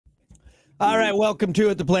All right, welcome to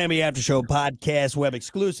it, the Plan B After Show podcast, web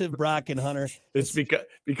exclusive. Brock and Hunter. It's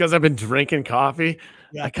because I've been drinking coffee.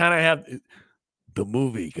 Yeah. I kind of have the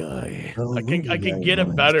movie guy. Oh, I can get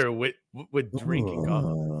it better with drinking coffee.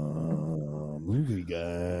 Movie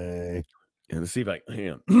guy. And let's see if I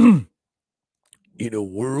can. In a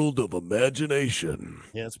world of imagination.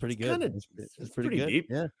 Yeah, it's pretty good. It's pretty good. Deep.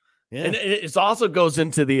 Yeah. And it also goes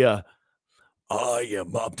into the I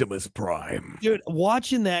am Optimus Prime. Dude,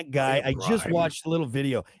 watching that guy, I just Prime. watched a little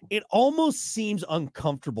video. It almost seems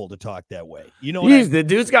uncomfortable to talk that way. You know, the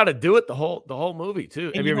dude's got to do it the whole movie too.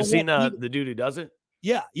 And Have you ever seen the dude who does it?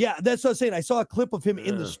 Yeah, that's what I'm saying. I saw a clip of him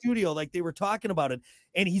in the studio, like they were talking about it,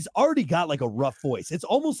 and he's already got like a rough voice. It's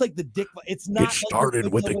almost like the dick. It's not. It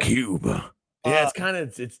started with a cube. Yeah, it's kind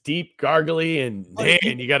of it's deep, gargly, and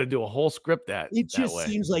man, you got to do a whole script that. It just way.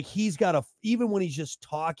 seems like he's got to, even when he's just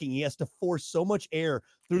talking, he has to force so much air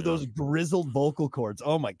through those grizzled vocal cords.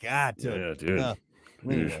 Oh my god, dude. Yeah, dude.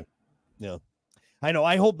 Anyway, yeah. I know.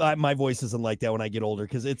 I hope that my voice isn't like that when I get older,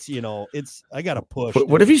 because it's I got to push. But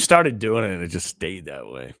what if you started doing it and it just stayed that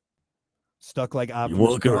way? Stuck like You're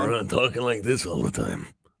walking around talking like this all the time.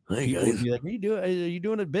 Hey people guys, would be like, are you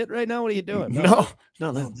doing a bit right now? What are you doing? No,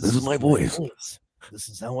 this is my voice. This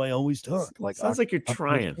is how I always talk. Like sounds like you're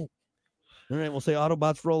trying. All right, we'll say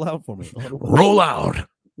Autobots roll out for me. Roll out.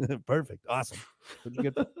 Perfect. Awesome.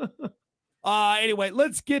 Anyway,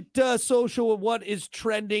 let's get social with what is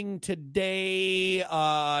trending today.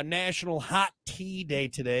 National Hot Tea Day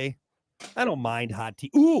today. I don't mind hot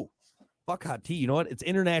tea. Ooh, fuck hot tea. You know what? It's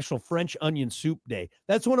International French Onion Soup Day.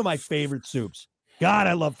 That's one of my favorite soups. God,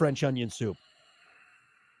 I love French onion soup.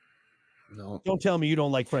 No. Don't tell me you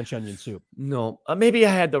don't like French onion soup. No. Maybe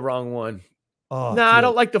I had the wrong one. Oh, no, I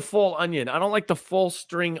don't like the full onion. I don't like the full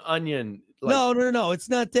string onion. No. It's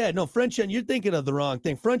not that. No, French onion. You're thinking of the wrong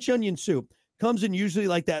thing. French onion soup comes in usually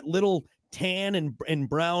like that little tan and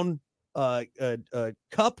brown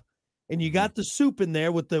cup, and you got the soup in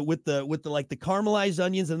there with the like the caramelized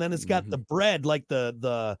onions, and then it's got the bread like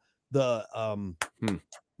the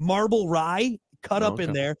marble rye cut up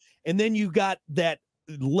in there, and then you got that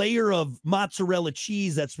layer of mozzarella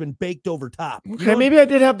cheese that's been baked over top. Okay, maybe I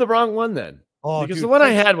did have the wrong one then. Oh, because dude, the one I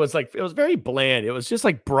had was like, it was very bland. It was just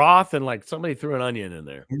like broth and like somebody threw an onion in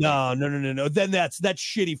there. No. Then that's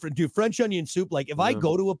shitty for dude. French onion soup. Like if I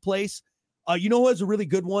go to a place, you know who has a really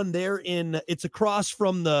good one there it's across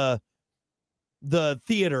from the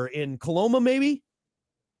theater in Coloma, maybe?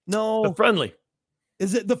 No. The Friendly.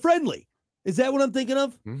 Is it the Friendly? Is that what I'm thinking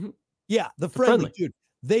of? Mm-hmm. Yeah, the Friendly, dude.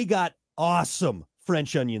 They got awesome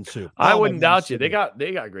French onion soup. I wouldn't doubt you. They got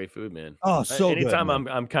great food, man. Oh, so anytime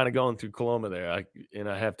good, I'm kind of going through Coloma there, and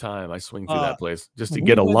I have time, I swing through that place just to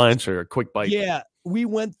get a lunch or a quick bite. Yeah, we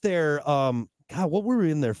went there. God, what were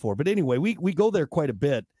we in there for? But anyway, we go there quite a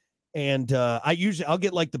bit, and I'll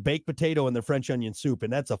get like the baked potato and the French onion soup,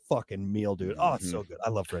 and that's a fucking meal, dude. Oh, it's so good. I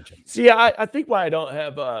love French onion. See, I think why I don't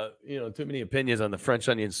have too many opinions on the French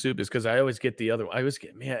onion soup is because I always get the other one. I always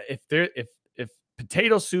get, man, if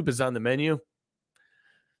potato soup is on the menu.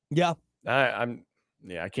 Yeah, I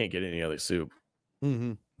can't get any other soup.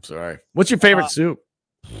 Mm-hmm. Sorry. What's your favorite soup?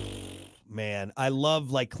 Man, I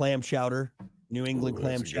love like clam chowder. New England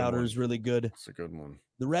clam chowder is really good. It's a good one.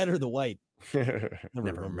 The red or the white? Never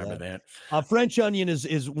remember that. French onion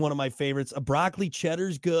is one of my favorites. A broccoli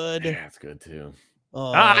cheddar's good. Yeah, it's good too.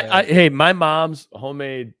 Hey, my mom's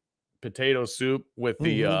homemade potato soup with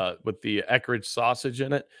the Eckrich sausage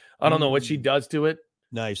in it. I don't know what she does to it.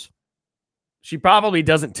 Nice. She probably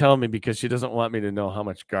doesn't tell me because she doesn't want me to know how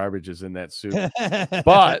much garbage is in that soup.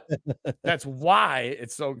 But that's why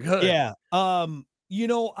it's so good. Yeah. I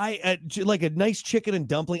like a nice chicken and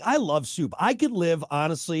dumpling. I love soup. I could live,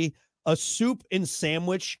 honestly, a soup and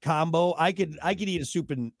sandwich combo. I could eat a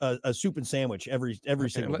soup and sandwich every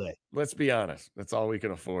single day. Let's be honest. That's all we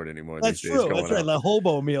can afford anymore. That's these true. Days That's right. The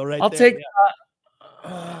hobo meal, right? I'll there. take.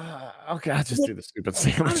 Okay, I'll just do the soup and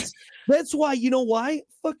sandwich. That's why, you know why?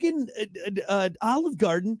 Fucking Olive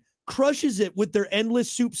Garden crushes it with their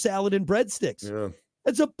endless soup, salad, and breadsticks. Yeah.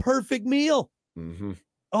 That's a perfect meal. Mm-hmm.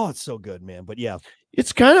 Oh, it's so good, man. But yeah,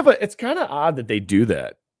 it's kind of odd that they do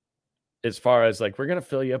that. As far as like, we're gonna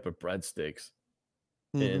fill you up with breadsticks,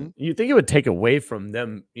 and you think it would take away from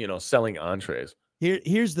them, selling entrees.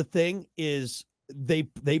 Here's the thing: is they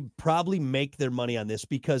probably make their money on this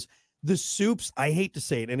because the soups. I hate to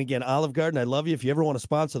say it, and again, Olive Garden, I love you. If you ever want to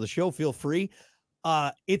sponsor the show, feel free.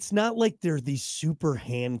 It's not like they're these super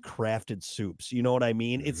handcrafted soups. You know what I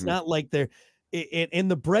mean? It's not like they're. And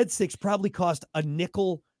the breadsticks probably cost a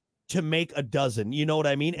nickel to make a dozen. You know what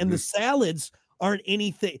I mean? And the salads aren't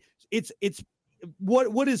anything. It's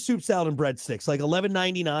what is soup, salad, and breadsticks? Like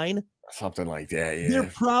 $11.99? Something like that, They're yeah.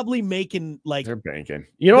 probably making like They're banking.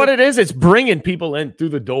 You know what it is? It's bringing people in through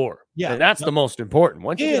the door. Yeah. And that's the most important.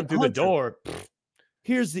 Once you get And them through the Hunter, door,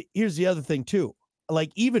 here's the other thing too.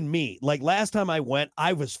 Like even me, like last time I went,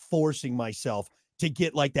 I was forcing myself to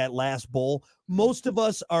get like that last bowl. Most of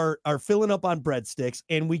us are filling up on breadsticks,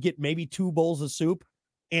 and we get maybe 2 bowls of soup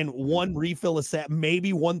and one refill of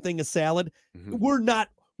maybe one thing of salad. We're not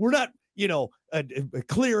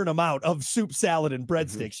clearing them out of soup, salad, and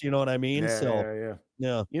breadsticks. You know what I mean?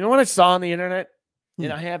 Yeah. You know what I saw on the internet?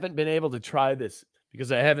 And I haven't been able to try this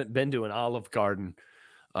because I haven't been to an Olive Garden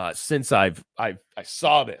since I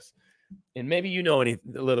saw this. And maybe you know a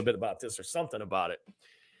little bit about this or something about it.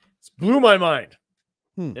 It's blew my mind.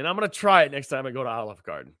 And I'm going to try it next time I go to Olive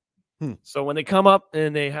Garden. So when they come up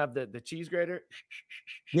and they have the cheese grater,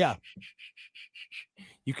 yeah,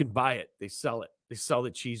 you can buy it. They sell it. They sell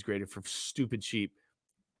the cheese grater for stupid cheap.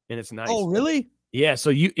 And it's nice. Oh, really? Yeah.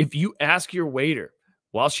 So if you ask your waiter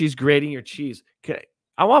while she's grating your cheese,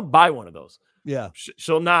 I want to buy one of those. Yeah.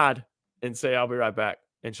 She'll nod and say, I'll be right back.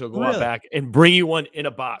 And she'll go out back and bring you one in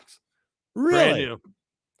a box. Really? Brand new.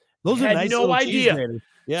 Those are nice. No idea.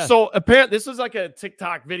 Yeah. So apparently this was like a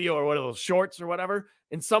TikTok video or one of those shorts or whatever.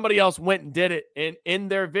 And somebody else went and did it. And in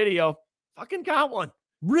their video, fucking got one.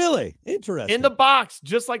 Really? Interesting. In the box,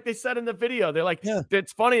 just like they said in the video. They're like,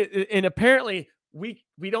 it's funny. And apparently we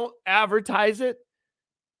don't advertise it,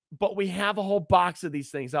 but we have a whole box of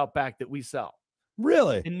these things out back that we sell.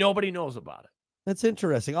 Really? And nobody knows about it. That's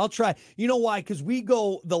interesting. I'll try. You know why? Because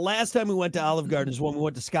the last time we went to Olive Garden is when we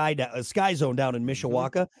went to Sky Zone down in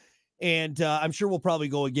Mishawaka. And I'm sure we'll probably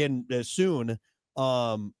go again soon.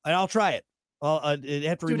 And I'll try it. I'll have to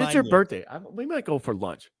remind Dude, it's your birthday. We might go for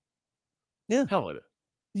lunch. Yeah. Hell with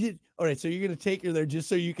it. All right. So you're going to take her there just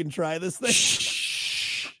so you can try this thing?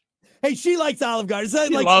 Hey, she likes Olive Garden. It's not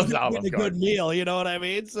she like loves she's Olive getting a Garden. good meal. You know what I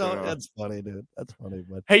mean? So that's funny, dude. That's funny.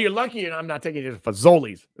 But hey, you're lucky I'm not taking you to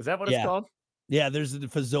Fazoli's. Is that what it's called? Yeah, there's the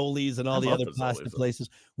Fazoli's and all the other pasta places.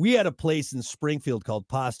 We had a place in Springfield called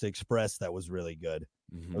Pasta Express that was really good.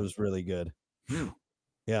 It was really good.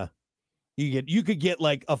 Yeah. You could get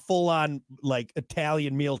like a full-on like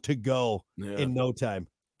Italian meal to go in no time.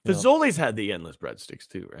 Fazoli's had the endless breadsticks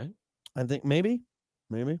too, right? I think maybe.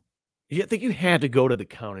 I think you had to go to the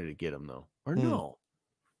counter to get them though, or no?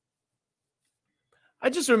 I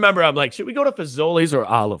just remember I'm like, should we go to Fazoli's or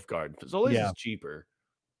Olive Garden? Fazoli's is cheaper.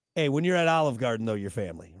 Hey, when you're at Olive Garden though, your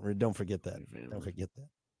family. Don't forget that. Don't forget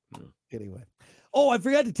that. Anyway. Oh, I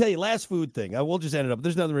forgot to tell you, last food thing. We'll just end it up.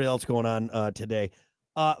 There's nothing really else going on today.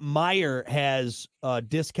 Meyer has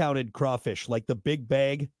discounted crawfish, like the big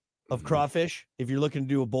bag of crawfish. If you're looking to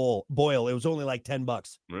do a boil, it was only like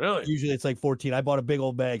 $10. Really? Usually it's like 14. I bought a big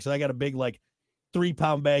old bag, so I got a big like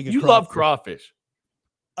 3-pound bag of crawfish. You love crawfish.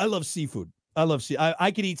 I love seafood.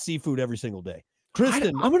 I could eat seafood every single day.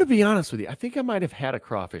 Kristen, I'm going to be honest with you. I think I might have had a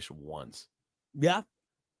crawfish once. Yeah.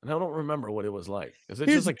 And I don't remember what it was like. Is it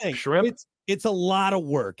Here's just like shrimp? It's a lot of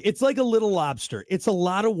work. It's like a little lobster. It's a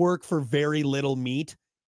lot of work for very little meat.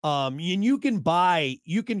 And you can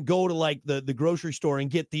go to like the grocery store and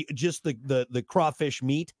get the crawfish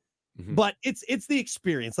meat. But it's the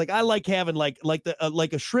experience. Like I like having like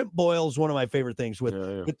a shrimp boil is one of my favorite things with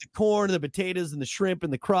the corn, the potatoes, and the shrimp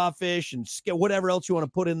and the crawfish and whatever else you want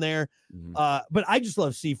to put in there. But I just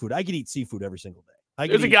love seafood. I could eat seafood every single day.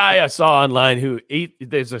 There's a guy I saw online who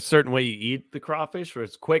there's a certain way you eat the crawfish where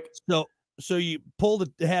it's quick. So you pull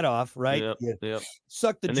the head off, right? Yep.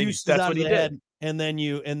 Suck the juices out of the head, and then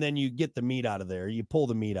you get the meat out of there. You pull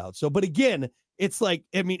the meat out. So, but again, it's like,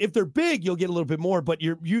 I mean, if they're big, you'll get a little bit more, but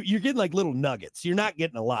you're getting like little nuggets. You're not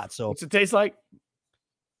getting a lot. So what's it taste like?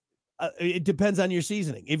 It depends on your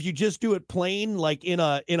seasoning. If you just do it plain, like in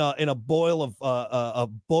a boil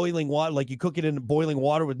of boiling water, like you cook it in boiling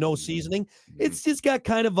water with no seasoning, it's just got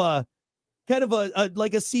kind of a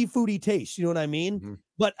like a seafoody taste. You know what I mean?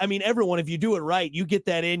 But I mean, everyone, if you do it right, you get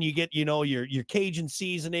that in. You get your Cajun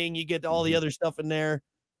seasoning. You get all the other stuff in there.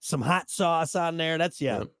 Some hot sauce on there. That's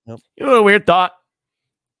You know, a weird thought.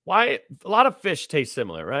 Why a lot of fish taste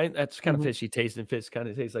similar, right? That's kind of fishy tasting. Fish kind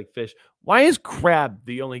of tastes like fish. Why is crab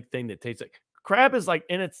the only thing that tastes like crab? Is like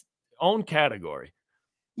in its own category.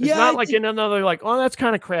 It's not like in another like, oh, that's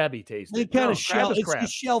kind of crabby tasting. It kind of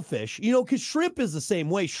it's shellfish, because shrimp is the same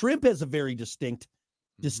way. Shrimp has a very distinct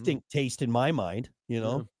taste in my mind.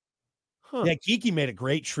 Yeah, Kiki made a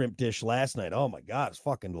great shrimp dish last night. Oh my God, it's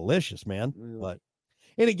fucking delicious, man. But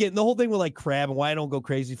and again, the whole thing with like crab and why I don't go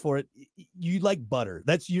crazy for it, you like butter.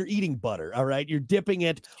 You're eating butter, all right? You're dipping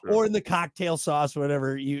it or in the cocktail sauce,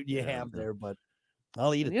 whatever you have there. But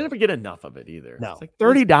I'll eat it. You never get enough of it either. No. It's like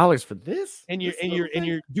 $30 for this, and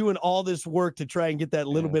you're doing all this work to try and get that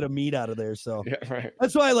little bit of meat out of there. So right.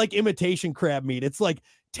 That's why I like imitation crab meat. It's like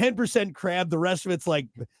 10% crab, the rest of it's like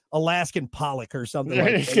Alaskan pollock or something.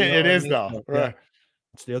 Like that, it is though. Right.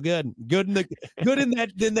 Still good. Good in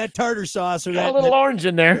that tartar sauce or a little orange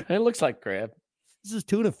in there. It looks like crab. This is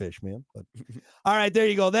tuna fish, man. But all right, there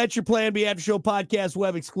you go. That's your Plan B After Show podcast,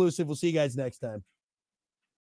 web exclusive. We'll see you guys next time.